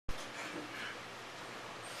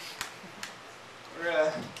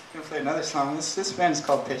another song. This band is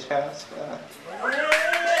called Pitschouse.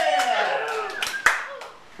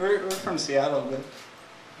 We're from Seattle, but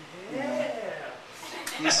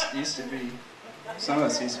used to be. Some of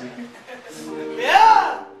us used to be here.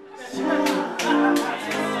 Yeah!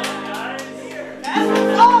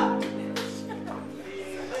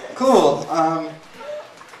 Cool.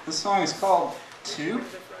 This song is called Two.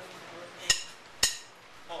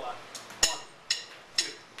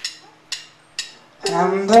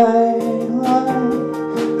 And I like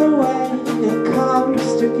the way it comes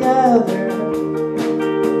together,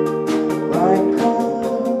 like a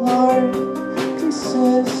lark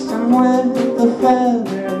consistent with the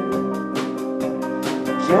feather,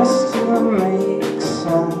 just to make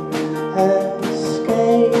some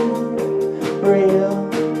escape real.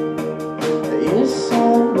 You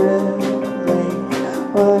said really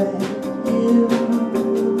what you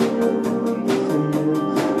feel,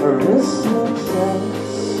 or is it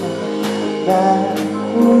just that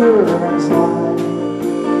words lie?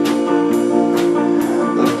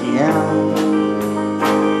 Look, yeah.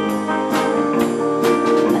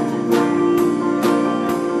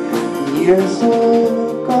 Years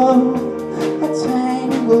ago, I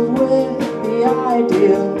tangled with the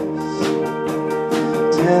ideals.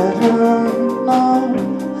 Didn't know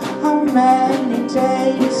how many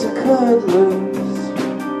days I could lose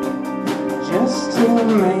just to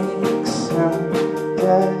make some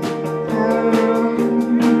dead ends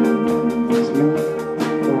meet.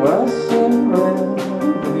 Was it really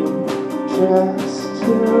just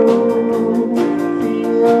to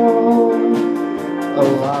feel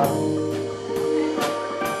alive?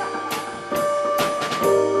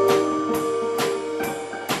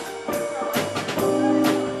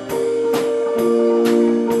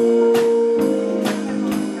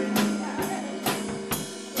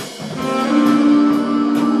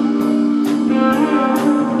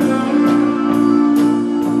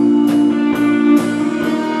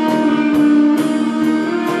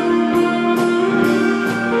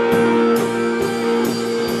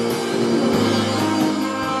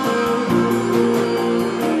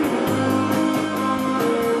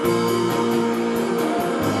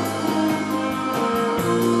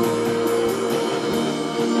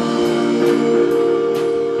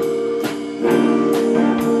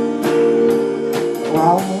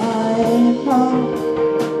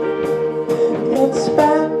 It's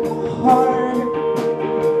been hard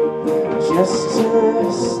just to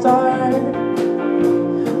start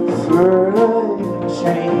for a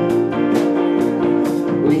change.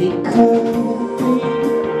 We could be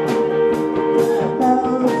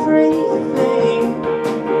everything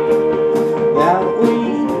that we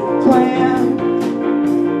planned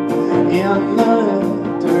in the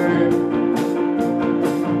dirt.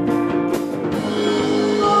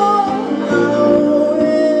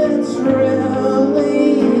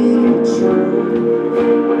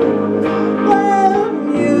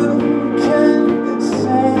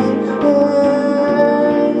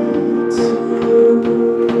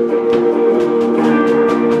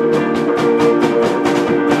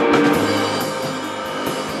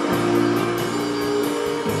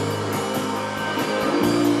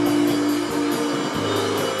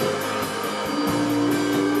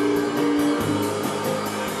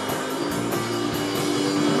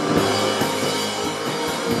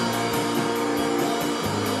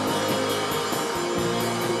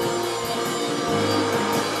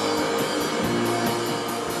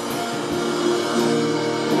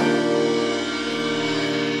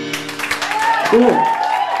 Cool.